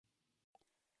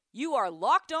You are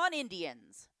Locked On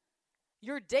Indians,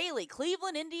 your daily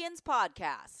Cleveland Indians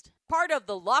podcast. Part of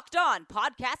the Locked On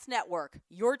Podcast Network,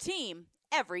 your team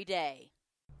every day.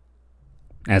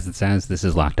 As it says, this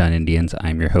is Locked On Indians.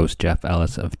 I'm your host, Jeff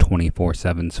Ellis of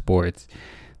 24/7 Sports.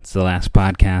 It's the last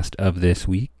podcast of this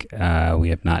week. We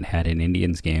have not had an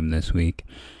Indians game this week,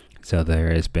 so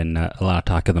there has been a lot of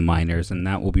talk of the minors, and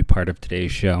that will be part of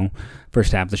today's show.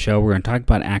 First half of the show, we're going to talk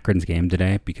about Akron's game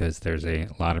today because there's a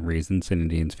lot of reasons an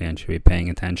Indians fan should be paying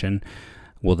attention.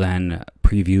 We'll then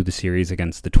preview the series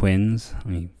against the Twins,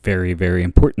 a very, very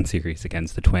important series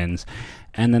against the Twins.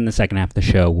 And then the second half of the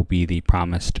show will be the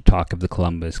promised talk of the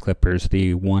Columbus Clippers,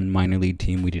 the one minor league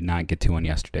team we did not get to on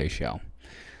yesterday's show.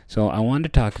 So I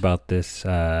wanted to talk about this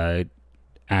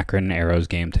Akron Arrows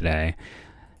game today.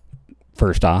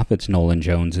 First off, it's Nolan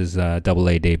Jones'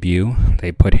 Double-A debut.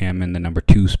 They put him in the number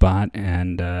 2 spot,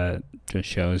 and just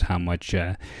shows how much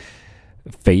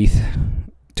faith,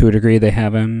 to a degree, they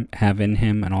have in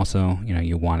him, and also,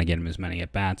 you want to get him as many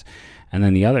at bats. And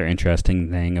then the other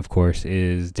interesting thing, of course,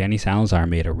 is Danny Salazar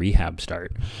made a rehab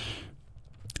start.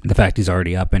 The fact he's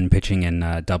already up and pitching in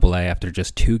Double-A after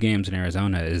just 2 games in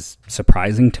Arizona is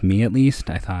surprising to me, at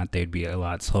least. I thought they'd be a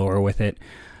lot slower with it.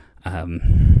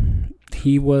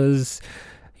 He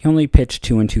only pitched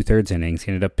 2 2/3 innings.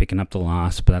 He ended up picking up the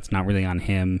loss, but that's not really on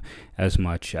him as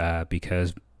much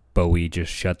because Bowie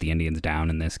just shut the Indians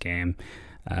down in this game.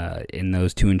 In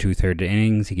those 2 2/3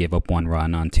 innings, he gave up 1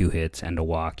 run on 2 hits and a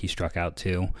walk. He struck out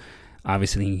 2.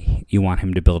 Obviously, you want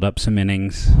him to build up some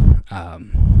innings,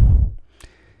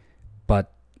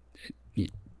 but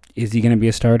is he going to be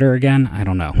a starter again? I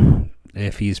don't know.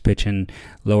 If he's pitching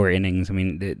lower innings,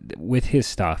 with his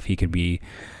stuff, he could be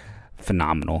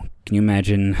phenomenal. Can you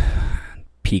imagine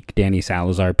peak Danny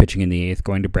Salazar pitching in the 8th,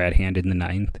 going to Brad Hand in the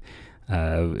 9th?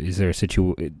 Is there a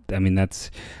situation?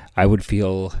 I would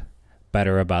feel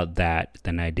better about that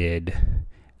than I did,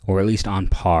 or at least on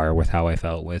par with how I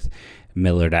felt with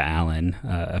Miller to Allen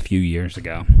a few years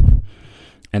ago.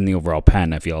 And the overall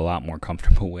pen, I feel a lot more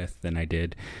comfortable with than I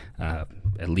did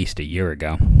at least a year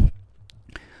ago.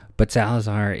 But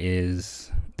Salazar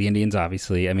is the Indians,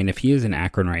 obviously. If he is in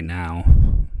Akron right now,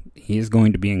 he is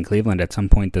going to be in Cleveland at some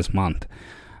point this month.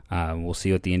 We'll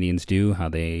see what the Indians do, how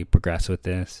they progress with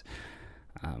this.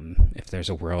 If there's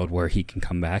a world where he can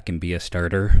come back and be a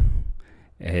starter,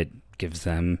 it gives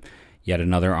them yet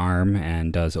another arm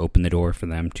and does open the door for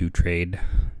them to trade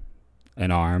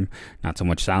an arm. Not so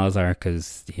much Salazar,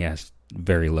 because he has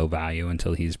very low value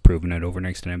until he's proven it over an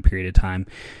extended period of time.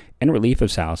 In relief of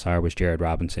Salazar was Jared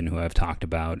Robinson, who I've talked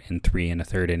about. In 3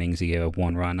 1/3 innings, he gave up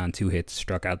 1 run on 2 hits,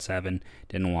 struck out 7,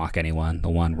 didn't walk anyone. The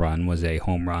 1 run was a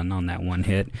home run on that 1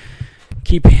 hit.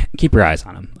 Keep your eyes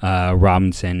on him.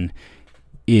 Robinson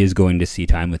is going to see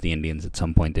time with the Indians at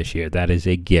some point this year. That is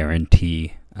a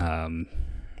guarantee.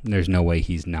 There's no way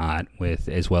he's not, with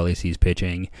as well as he's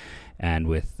pitching, and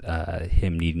with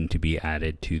him needing to be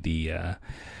added to the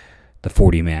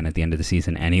 40-man at the end of the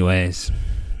season anyways.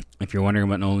 If you're wondering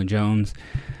about Nolan Jones,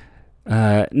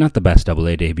 not the best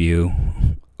Double-A debut,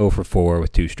 0 for 4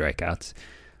 with 2 strikeouts.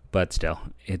 But still,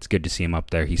 it's good to see him up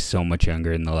there. He's so much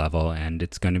younger in the level, and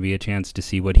it's going to be a chance to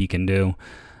see what he can do.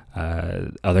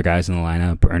 Other guys in the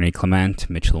lineup, Ernie Clement,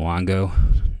 Mitch Luongo,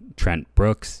 Trent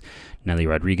Brooks, Nelly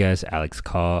Rodriguez, Alex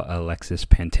Call, Alexis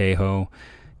Pantejo,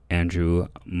 Andrew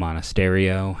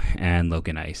Monasterio, and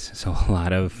Logan Ice. So a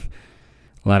lot of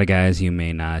guys you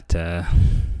may not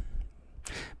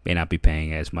be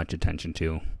paying as much attention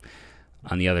to.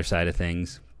 On the other side of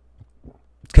things,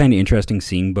 it's kind of interesting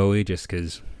seeing Bowie, just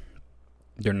because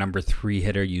their number 3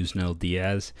 hitter, Yusniel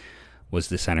Diaz, was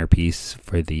the centerpiece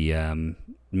for the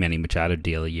Manny Machado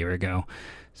deal a year ago.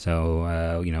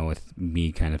 So, with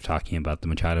me kind of talking about the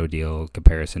Machado deal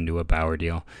comparison to a Bauer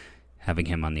deal, having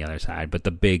him on the other side. But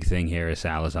the big thing here is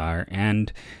Salazar,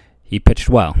 and he pitched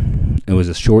well. It was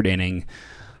a short inning,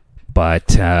 but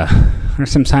there's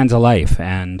some signs of life,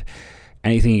 and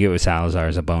anything you get with Salazar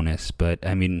is a bonus. But,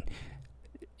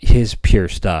 his pure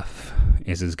stuff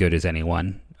is as good as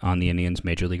anyone on the Indians'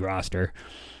 Major League roster.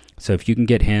 So if you can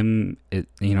get him,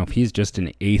 if he's just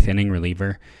an 8th inning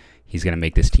reliever, he's going to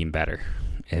make this team better.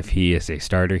 If he is a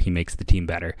starter, he makes the team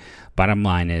better. Bottom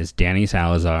line is Danny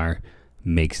Salazar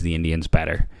makes the Indians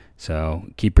better. So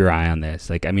keep your eye on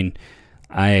this.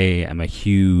 I am a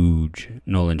huge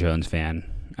Nolan Jones fan.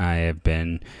 I have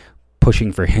been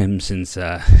pushing for him since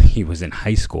he was in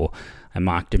high school. I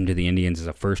mocked him to the Indians as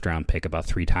a first-round pick about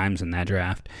 3 times in that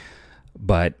draft.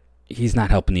 But he's not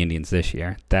helping the Indians this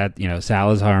year.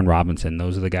 Salazar and Robinson,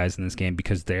 those are the guys in this game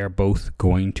because they are both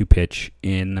going to pitch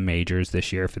in the majors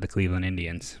this year for the Cleveland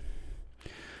Indians.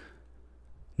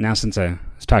 Now, since I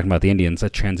was talking about the Indians,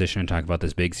 let's transition and talk about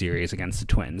this big series against the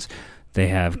Twins. They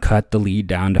have cut the lead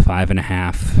down to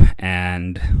 5.5,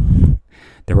 and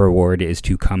the reward is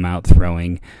to come out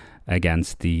throwing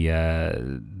against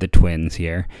the Twins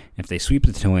here. If they sweep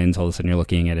the Twins, all of a sudden you're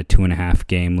looking at a 2.5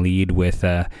 game lead with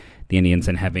the Indians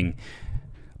and having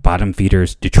bottom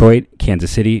feeders Detroit,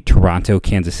 Kansas City, Toronto,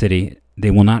 Kansas City.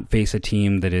 They will not face a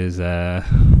team that is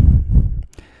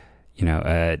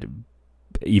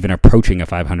even approaching a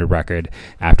 500 record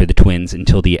after the Twins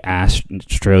until the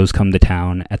Astros come to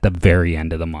town at the very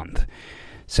end of the month.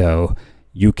 So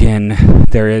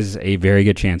there is a very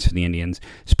good chance for the Indians,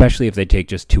 especially if they take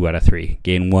just 2 out of 3,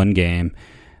 gain 1 game.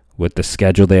 With the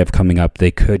schedule they have coming up,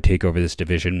 they could take over this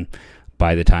division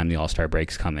by the time the All-Star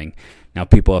break's coming. Now,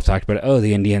 people have talked about,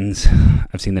 the Indians,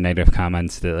 I've seen the negative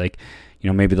comments that,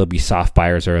 maybe they'll be soft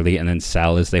buyers early and then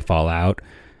sell as they fall out.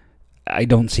 I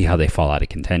don't see how they fall out of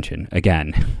contention.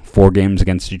 Again, 4 games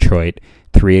against Detroit,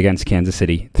 3 against Kansas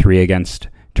City, 3 against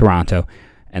Toronto,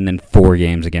 and then 4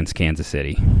 games against Kansas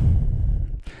City.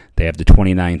 They have the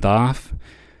 29th off,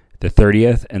 the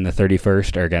 30th, and the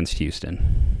 31st are against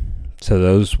Houston. So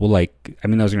those those are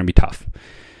going to be tough.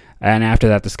 And after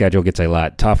that, the schedule gets a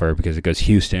lot tougher because it goes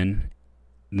Houston,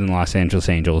 then Los Angeles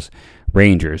Angels,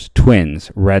 Rangers, Twins,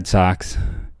 Red Sox,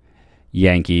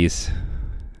 Yankees.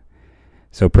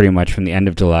 So pretty much from the end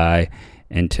of July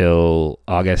until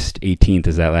August 18th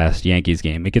is that last Yankees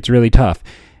game. It gets really tough.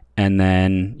 And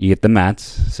then you get the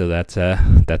Mets, so that's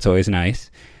always nice.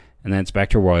 And then it's back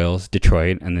to Royals,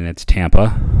 Detroit, and then it's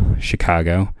Tampa,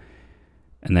 Chicago.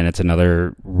 And then it's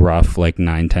another rough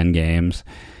 9-10 games.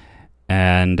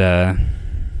 And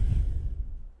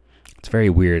it's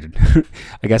very weird.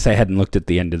 I guess I hadn't looked at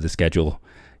the end of the schedule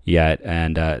yet,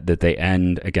 and that they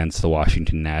end against the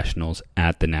Washington Nationals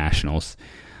at the Nationals.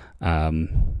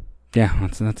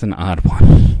 That's an odd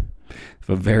one.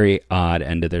 A very odd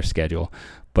end of their schedule.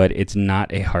 But it's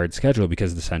not a hard schedule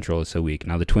because the Central is so weak.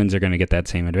 Now, the Twins are going to get that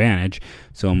same advantage,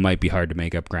 so it might be hard to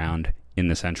make up ground in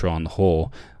the Central on the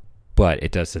whole, but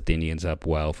it does set the Indians up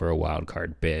well for a wild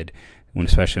card bid,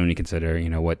 especially when you consider,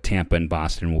 what Tampa and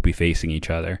Boston will be facing each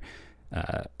other.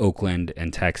 Oakland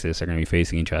and Texas are going to be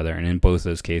facing each other, and in both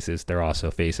those cases, they're also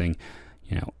facing,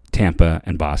 Tampa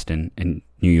and Boston and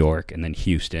New York, and then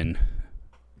Houston,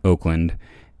 Oakland,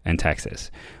 and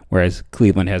Texas. Whereas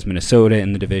Cleveland has Minnesota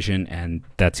in the division, and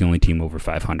that's the only team over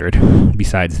 500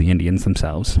 besides the Indians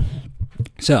themselves.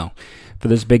 So, for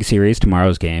this big series,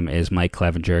 tomorrow's game is Mike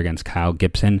Clevinger against Kyle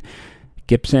Gibson.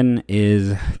 Gibson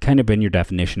is kind of been your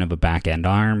definition of a back-end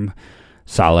arm.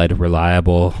 Solid,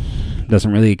 reliable,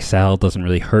 doesn't really excel, doesn't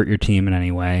really hurt your team in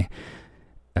any way.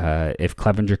 If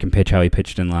Clevinger can pitch how he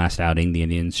pitched in the last outing, the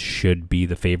Indians should be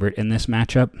the favorite in this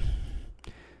matchup.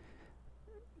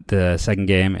 The second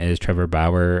game is Trevor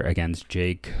Bauer against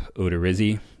Jake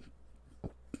Odorizzi.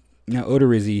 Now,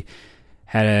 Odorizzi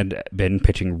had been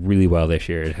pitching really well this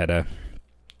year. It had a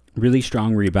really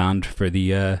strong rebound for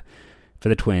the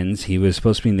Twins. He was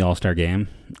supposed to be in the All-Star game.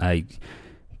 It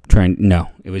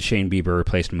was Shane Bieber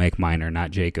replaced Mike Minor,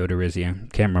 not Jake Odorizzi. I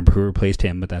can't remember who replaced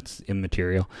him, but that's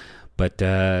immaterial. But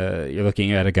you're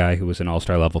looking at a guy who was an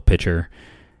All-Star level pitcher,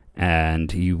 and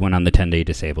he went on the 10-day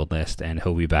disabled list, and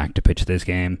he'll be back to pitch this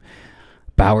game.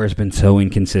 Bauer's been so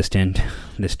inconsistent.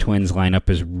 This Twins lineup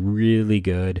is really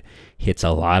good, hits a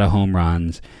lot of home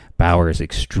runs. Bauer's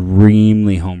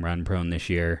extremely home run prone this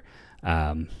year.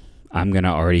 I'm going to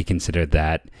already consider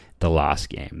that the lost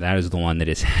game. That is the one that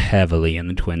is heavily in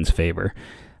the Twins' favor.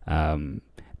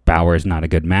 Bauer's not a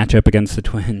good matchup against the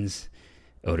Twins.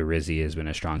 Odorizzi has been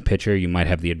a strong pitcher. You might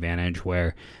have the advantage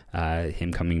where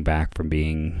him coming back from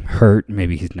being hurt,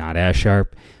 maybe he's not as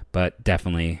sharp, but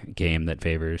definitely a game that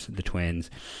favors the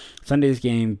Twins. Sunday's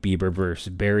game, Bieber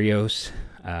versus Berrios.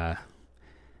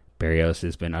 Berrios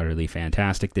has been utterly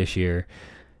fantastic this year.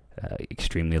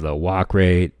 Extremely low walk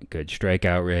rate, good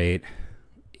strikeout rate.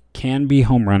 Can be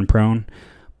home run prone,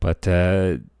 but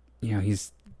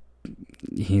he's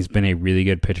been a really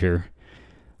good pitcher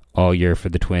all year for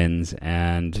the Twins,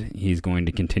 and he's going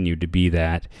to continue to be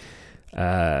that.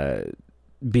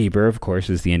 Bieber, of course,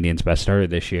 is the Indians' best starter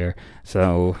this year,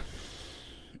 so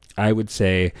I would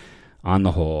say, on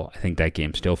the whole, I think that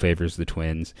game still favors the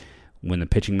Twins. When the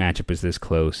pitching matchup is this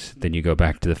close, then you go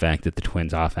back to the fact that the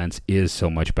Twins' offense is so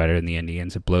much better than the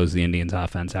Indians. It blows the Indians'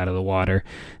 offense out of the water.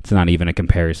 It's not even a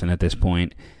comparison at this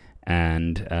point.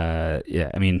 And,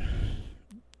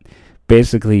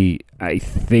 basically, I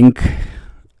think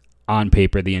on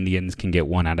paper the Indians can get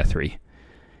 1 out of 3.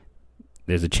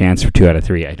 there's a chance for 2 out of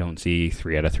 3. I don't see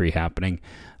 3 out of 3 happening.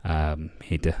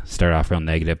 Hate to start off real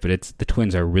negative, but the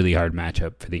Twins are a really hard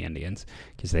matchup for the Indians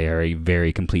because they are a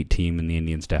very complete team, and the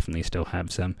Indians definitely still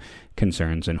have some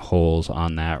concerns and holes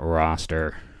on that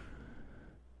roster.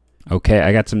 Okay,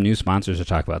 I got some new sponsors to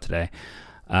talk about today.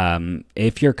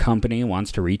 If your company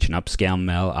wants to reach an upscale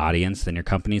male audience, then your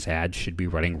company's ads should be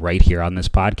running right here on this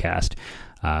podcast.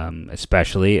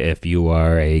 Especially if you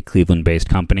are a Cleveland-based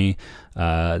company,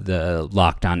 the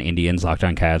Locked On Indians, Locked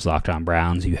On Cavs, Locked On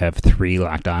Browns. You have 3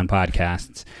 Locked On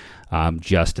podcasts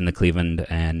just in the Cleveland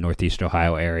and Northeast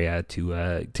Ohio area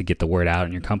to get the word out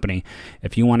in your company.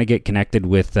 If you want to get connected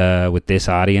with this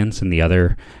audience and the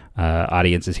other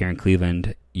audiences here in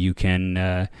Cleveland, you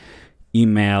can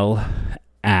email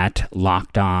at email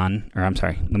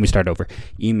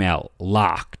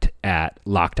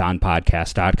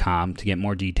locked@lockedonpodcast.com to get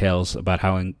more details about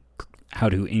how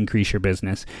to increase your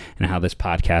business and how this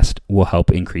podcast will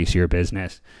help increase your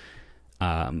business.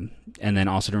 And then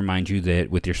also to remind you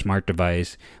that with your smart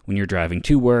device, when you're driving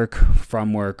to work,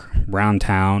 from work, around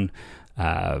town,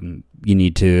 you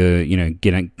need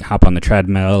to, hop on the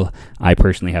treadmill. I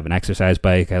personally have an exercise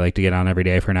bike I like to get on every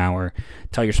day for an hour.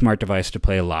 Tell your smart device to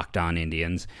play Locked On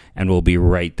Indians, and we'll be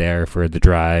right there for the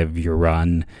drive, your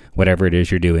run, whatever it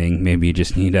is you're doing. Maybe you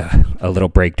just need a little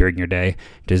break during your day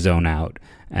to zone out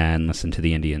and listen to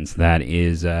the Indians. That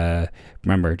is,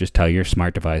 remember, just tell your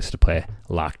smart device to play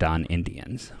Locked On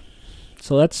Indians.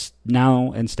 So let's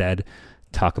now instead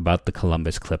talk about the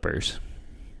Columbus Clippers.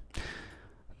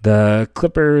 The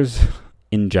Clippers,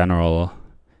 in general,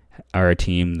 are a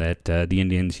team that the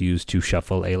Indians use to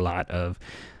shuffle a lot of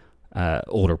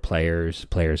older players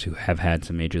who have had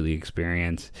some major league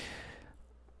experience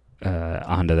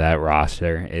onto that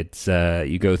roster. It's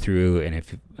you go through, and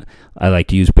if I like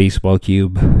to use Baseball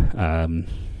Cube, I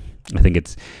think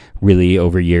it's really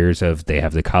over years of they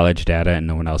have the college data and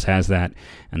no one else has that.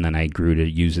 And then I grew to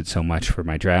use it so much for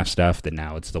my draft stuff that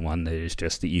now it's the one that is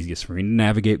just the easiest for me to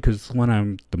navigate because it's the one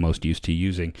I'm the most used to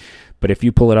using. But if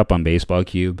you pull it up on Baseball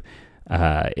Cube,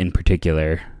 in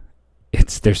particular,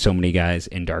 there's so many guys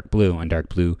in dark blue, and dark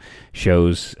blue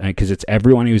shows, because it's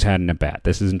everyone who's had an at-bat.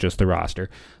 This isn't just the roster.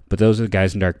 But those are the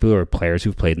guys in dark blue are players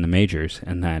who've played in the majors,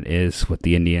 and that is what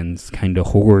the Indians kind of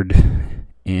hoard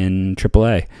in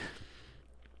AAA.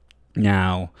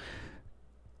 Now,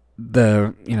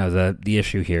 the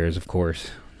issue here is, of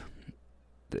course,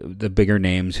 the bigger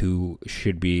names who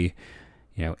should be,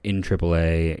 in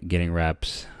AAA getting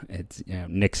reps. It's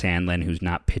Nick Sandlin, who's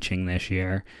not pitching this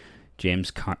year,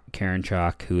 James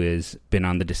Karinchak, who has been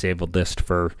on the disabled list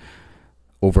for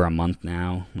over a month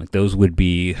now. Like, those would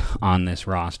be on this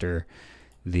roster.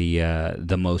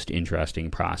 The most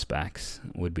interesting prospects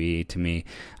would be to me,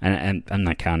 and I'm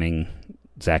not counting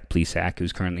Zach Plesac,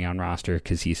 who's currently on roster,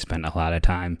 because he's spent a lot of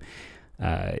time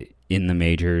in the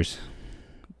majors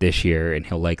this year, and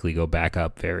he'll likely go back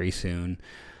up very soon.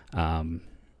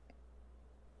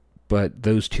 But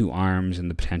those two arms and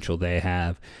the potential they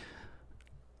have,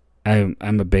 I'm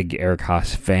a big Eric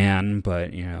Haas fan,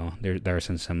 but there are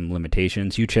some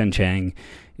limitations. Yu-Cheng Chang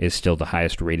is still the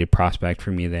highest rated prospect for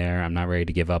me there. I'm not ready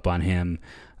to give up on him.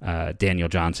 Daniel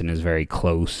Johnson is very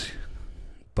close,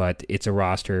 but it's a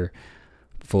roster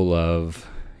full of,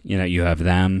 you have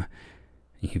them,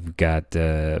 you've got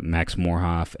Max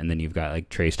Morhoff, and then you've got like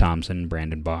Trace Thompson,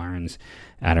 Brandon Barnes,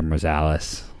 Adam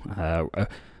Rosales.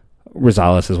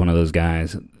 Rosales is one of those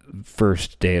guys.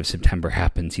 First day of September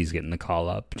happens, he's getting the call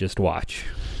up. Just watch.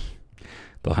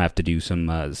 They'll have to do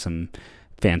some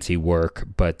fancy work,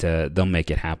 but they'll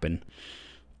make it happen.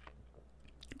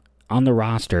 On the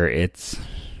roster, it's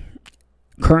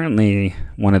currently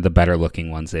one of the better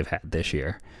looking ones they've had this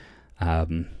year.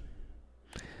 In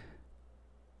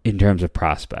terms of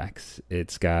prospects,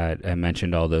 it's got, I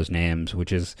mentioned all those names,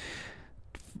 which is,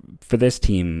 for this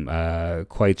team,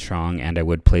 quite strong, and I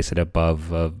would place it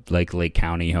above like Lake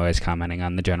County, who I was commenting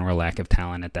on the general lack of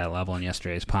talent at that level in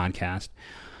yesterday's podcast.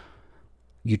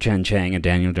 Yu-Cheng Chang and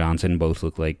Daniel Johnson both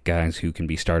look like guys who can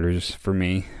be starters for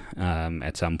me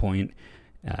at some point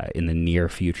in the near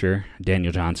future.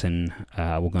 Daniel Johnson,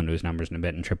 we'll go into his numbers in a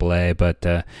bit in AAA,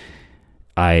 but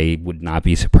I would not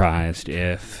be surprised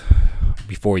if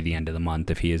before the end of the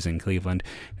month, if he is in Cleveland,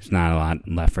 there's not a lot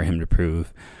left for him to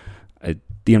prove.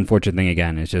 The unfortunate thing,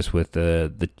 again, is just with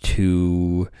the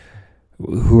two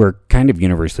who are kind of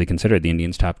universally considered the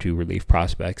Indians' top two relief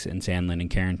prospects in Sandlin and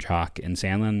Karinchak. And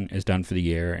Sandlin is done for the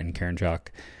year, and Karinchak,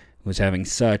 who was having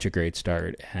such a great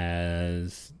start,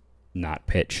 has not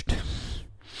pitched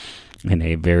in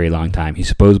a very long time. He's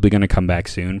supposedly going to come back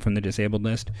soon from the disabled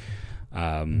list.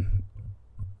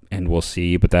 And and we'll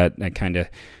see. But that kind of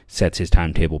sets his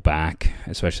timetable back,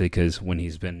 especially because when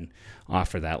he's been off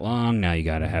for that long, now you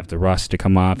got to have the rust to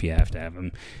come off. You have to have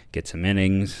him get some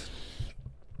innings.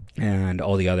 And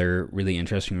all the other really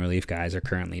interesting relief guys are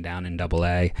currently down in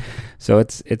Double-A. So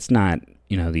it's not,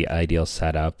 the ideal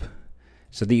setup.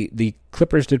 So the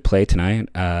Clippers did play tonight.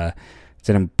 It's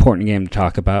an important game to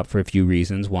talk about for a few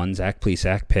reasons. One, Zach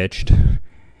Plesac pitched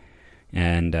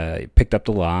and picked up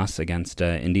the loss against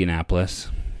Indianapolis.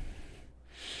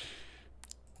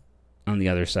 On the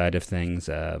other side of things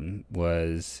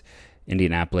was the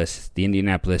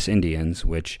Indianapolis Indians,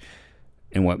 which,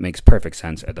 in what makes perfect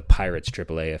sense, are the Pirates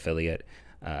AAA affiliate.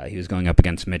 He was going up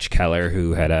against Mitch Keller,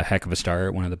 who had a heck of a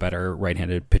start, one of the better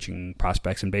right-handed pitching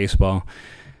prospects in baseball.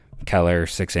 Keller,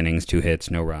 6 innings, 2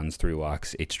 hits, no runs, 3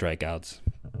 walks, 8 strikeouts.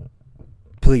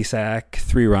 Plesac,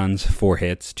 3 runs, 4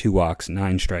 hits, 2 walks,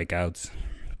 9 strikeouts.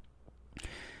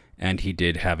 And he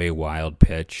did have a wild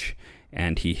pitch,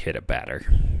 and he hit a batter.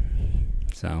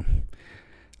 So,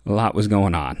 a lot was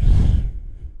going on.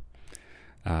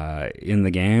 In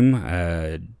the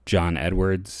game, John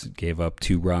Edwards gave up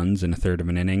 2 runs in a third of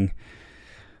an inning.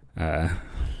 A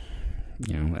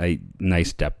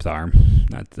nice depth arm.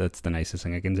 That's the nicest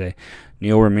thing I can say.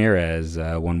 Neil Ramirez,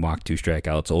 1 walk, 2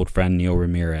 strikeouts. Old friend Neil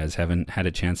Ramirez. Haven't had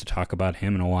a chance to talk about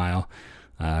him in a while,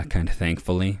 kind of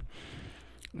thankfully.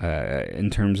 In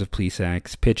terms of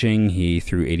Plesac's pitching, he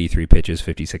threw 83 pitches,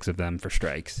 56 of them for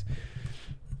strikes.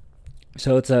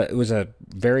 So it was a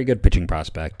very good pitching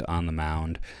prospect on the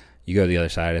mound. You go to the other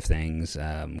side of things.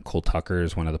 Cole Tucker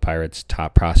is one of the Pirates'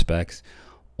 top prospects.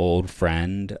 Old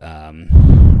friend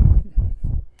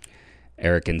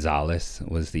Eric Gonzalez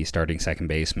was the starting second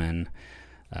baseman.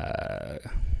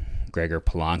 Gregor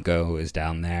Polanco is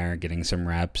down there getting some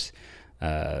reps,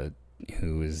 who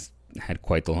had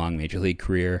quite the long major league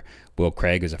career. Will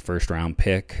Craig is a first-round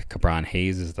pick. Cabron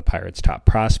Hayes is the Pirates' top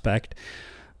prospect.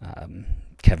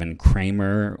 Kevin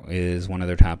Kramer is one of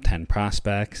their top 10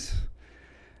 prospects.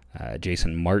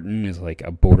 Jason Martin is like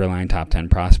a borderline top 10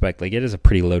 prospect. Like, it is a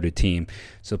pretty loaded team.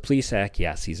 So Plesac,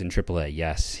 yes, he's in AAA.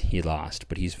 Yes, he lost,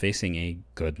 but he's facing a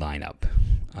good lineup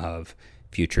of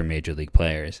future major league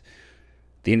players.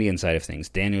 The Indian side of things,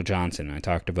 Daniel Johnson. I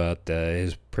talked about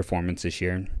his performance this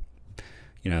year.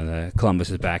 The Columbus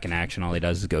is back in action. All he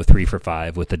does is go 3 for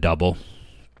 5 with a double.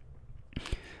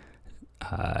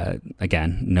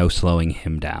 Again, no slowing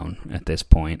him down at this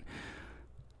point.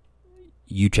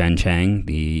 Yu-Chen Chang,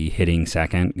 the hitting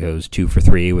second, goes 2 for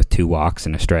 3 with 2 walks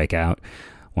and a strikeout.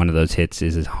 One of those hits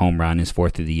is his home run, his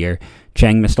 4th of the year.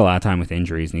 Chang missed a lot of time with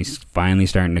injuries, and he's finally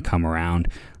starting to come around.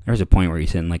 There was a point where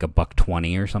he's hitting like a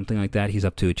 $120 or something like that. He's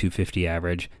up to a 250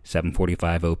 average,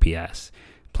 745 OPS,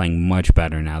 playing much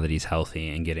better now that he's healthy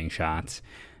and getting shots.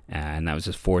 And that was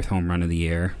his 4th home run of the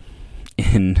year.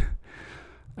 In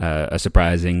a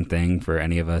surprising thing for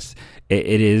any of us.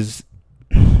 It is,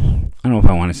 I don't know if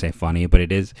I want to say funny, but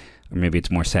it is, or maybe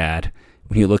it's more sad.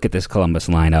 When you look at this Columbus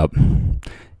lineup,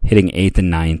 hitting 8th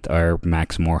and 9th are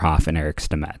Max Morhoff and Eric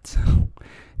Stamets,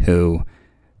 who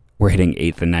were hitting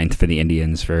 8th and 9th for the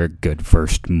Indians for a good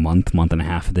first month and a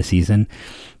half of the season.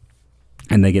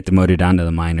 And they get demoted down to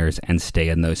the minors and stay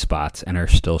in those spots and are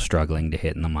still struggling to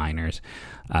hit in the minors.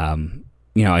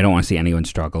 I don't want to see anyone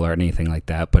struggle or anything like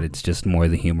that, but it's just more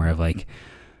the humor of like,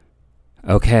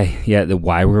 okay,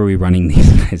 why were we running these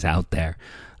guys out there?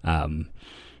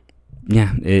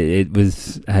 It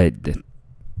was,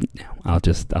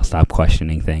 I'll stop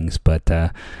questioning things, but,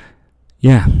 rest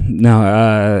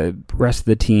of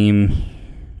the team,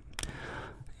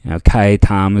 Kai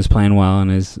Tom is playing well in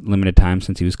his limited time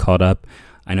since he was called up.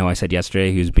 I know I said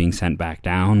yesterday he was being sent back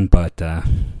down, but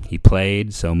he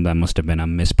played, so that must have been a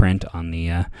misprint on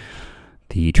the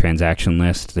transaction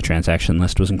list. The transaction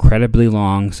list was incredibly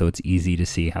long, so it's easy to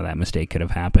see how that mistake could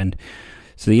have happened.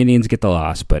 So the Indians get the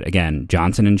loss, but again,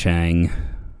 Johnson and Chang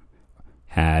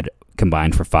had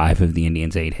combined for 5 of the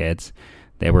Indians' 8 hits.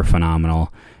 They were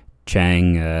phenomenal.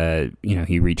 Chang,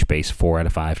 he reached base 4 out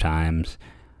of 5 times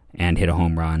and hit a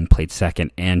home run, played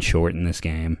second and short in this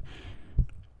game.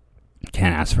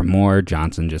 Can't ask for more.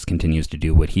 Johnson just continues to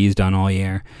do what he's done all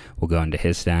year. We'll go into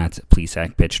his stats.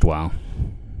 Plesac pitched well.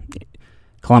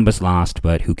 Columbus lost,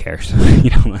 but who cares?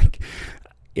 I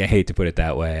hate to put it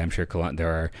that way. I'm sure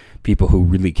there are people who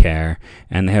really care,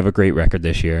 and they have a great record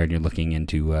this year, and you're looking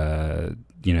into,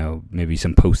 maybe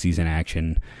some postseason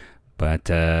action. But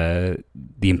the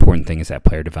important thing is that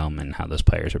player development and how those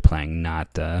players are playing,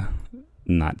 not the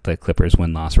Clippers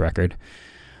win-loss record.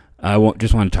 I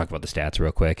just want to talk about the stats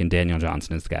real quick, and Daniel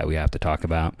Johnson is the guy we have to talk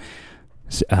about.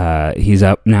 He's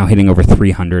up now hitting over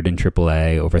 300 in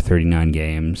AAA, over 39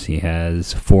 games. He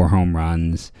has 4 home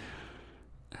runs,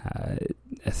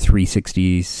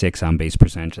 366 on base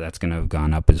percentage. That's going to have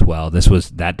gone up as well.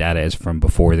 That data is from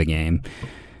before the game.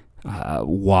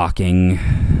 Walking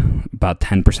about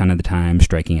 10% of the time,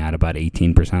 striking out about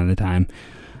 18% of the time.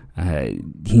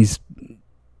 He's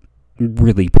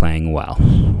really playing well.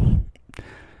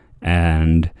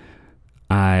 And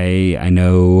I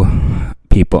know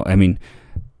people, I mean,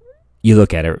 you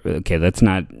look at it, okay,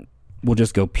 we'll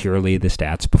just go purely the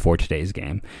stats before today's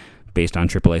game. Based on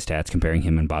AAA stats, comparing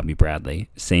him and Bobby Bradley.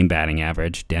 Same batting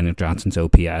average. Daniel Johnson's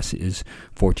OPS is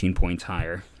 14 points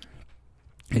higher.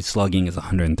 His slugging is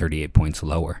 138 points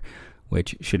lower,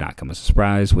 which should not come as a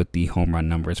surprise with the home run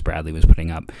numbers Bradley was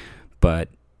putting up, but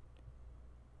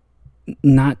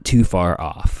not too far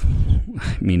off.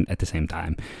 I mean, at the same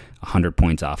time, 100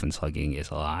 points off in slugging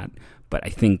is a lot, but I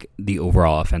think the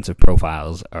overall offensive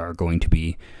profiles are going to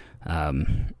be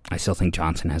I still think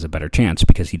Johnson has a better chance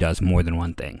because he does more than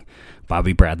one thing.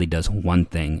 Bobby Bradley does one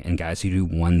thing, and guys who do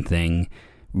one thing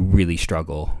really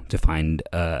struggle to find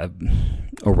a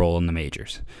role in the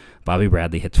majors. Bobby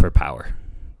Bradley hits for power.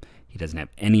 He doesn't have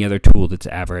any other tool that's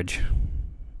average.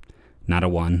 Not a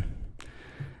one.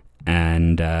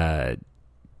 And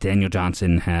Daniel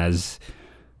Johnson has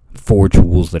 4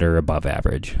 tools that are above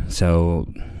average. So,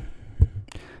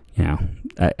 you know,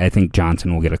 I think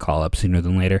Johnson will get a call-up sooner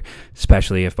than later,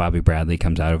 especially if Bobby Bradley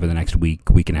comes out over the next week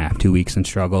and a half, 2 weeks and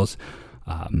struggles.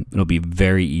 It'll be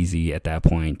very easy at that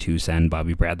point to send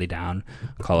Bobby Bradley down,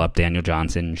 call up Daniel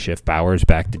Johnson, shift Bowers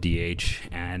back to DH,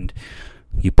 and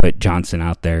you put Johnson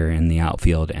out there in the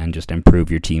outfield and just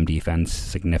improve your team defense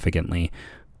significantly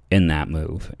in that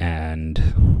move.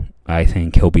 And I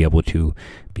think he'll be able to,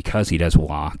 because he does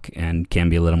walk and can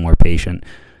be a little more patient,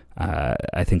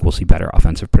 I think we'll see better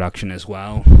offensive production as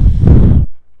well.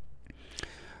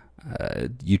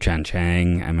 Yu-Chang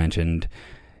Chang, I mentioned,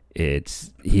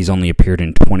 he's only appeared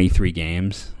in 23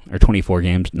 games, or 24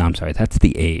 games. No, I'm sorry, that's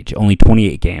the age. Only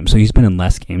 28 games. So he's been in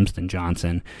less games than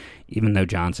Johnson, even though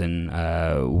Johnson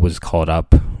was called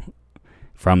up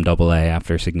from AA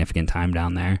after significant time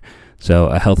down there. So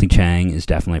a healthy Chang is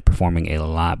definitely performing a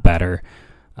lot better.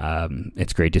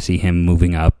 It's great to see him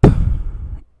moving up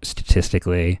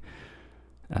statistically.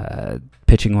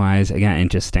 Pitching wise, again, it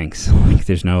just stinks. Like,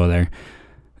 there's no other.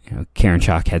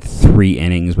 Karinchak had 3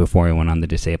 innings before he went on the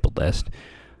disabled list.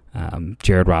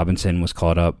 Jared Robinson was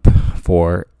called up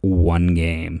for 1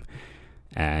 game,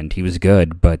 and he was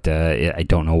good, but I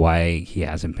don't know why he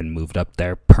hasn't been moved up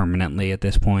there permanently at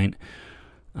this point.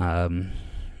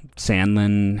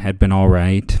 Sandlin had been all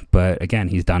right, but again,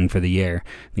 he's done for the year.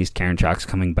 These Karinchak's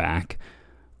coming back.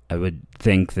 I would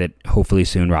think that hopefully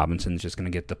soon Robinson's just going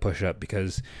to get the push-up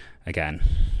because, again,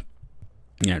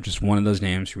 just one of those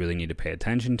names you really need to pay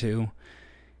attention to.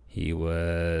 He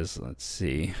was, let's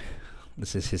see,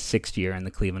 this is his 6th year in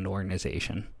the Cleveland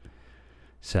organization.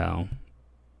 So,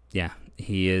 yeah,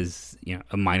 he is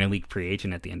a minor league free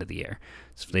agent at the end of the year.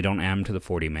 So if they don't add him to the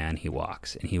 40-man, he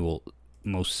walks, and he will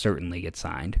most certainly get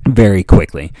signed very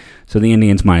quickly. So the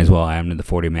Indians might as well add him to the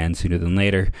 40-man sooner than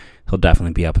later. He'll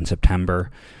definitely be up in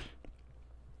September.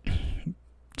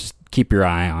 Just keep your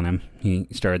eye on him. He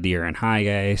started the year in high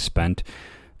A, spent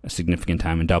a significant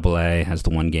time in AA, has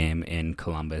the 1 game in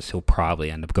Columbus. He'll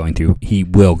probably end up he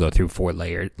will go through 4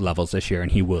 levels this year,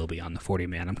 and he will be on the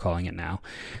 40-man. I'm calling it now.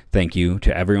 Thank you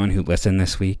to everyone who listened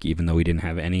this week, even though we didn't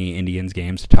have any Indians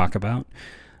games to talk about.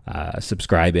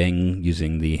 Subscribing,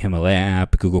 using the Himalaya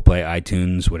app, Google Play,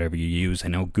 iTunes, whatever you use. I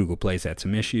know Google Play's had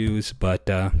some issues, but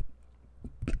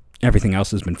everything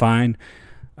else has been fine.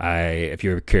 If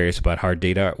you're curious about hard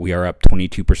data, we are up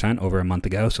 22% over a month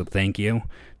ago, so thank you.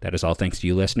 That is all thanks to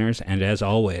you listeners, and as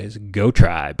always, go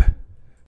Tribe!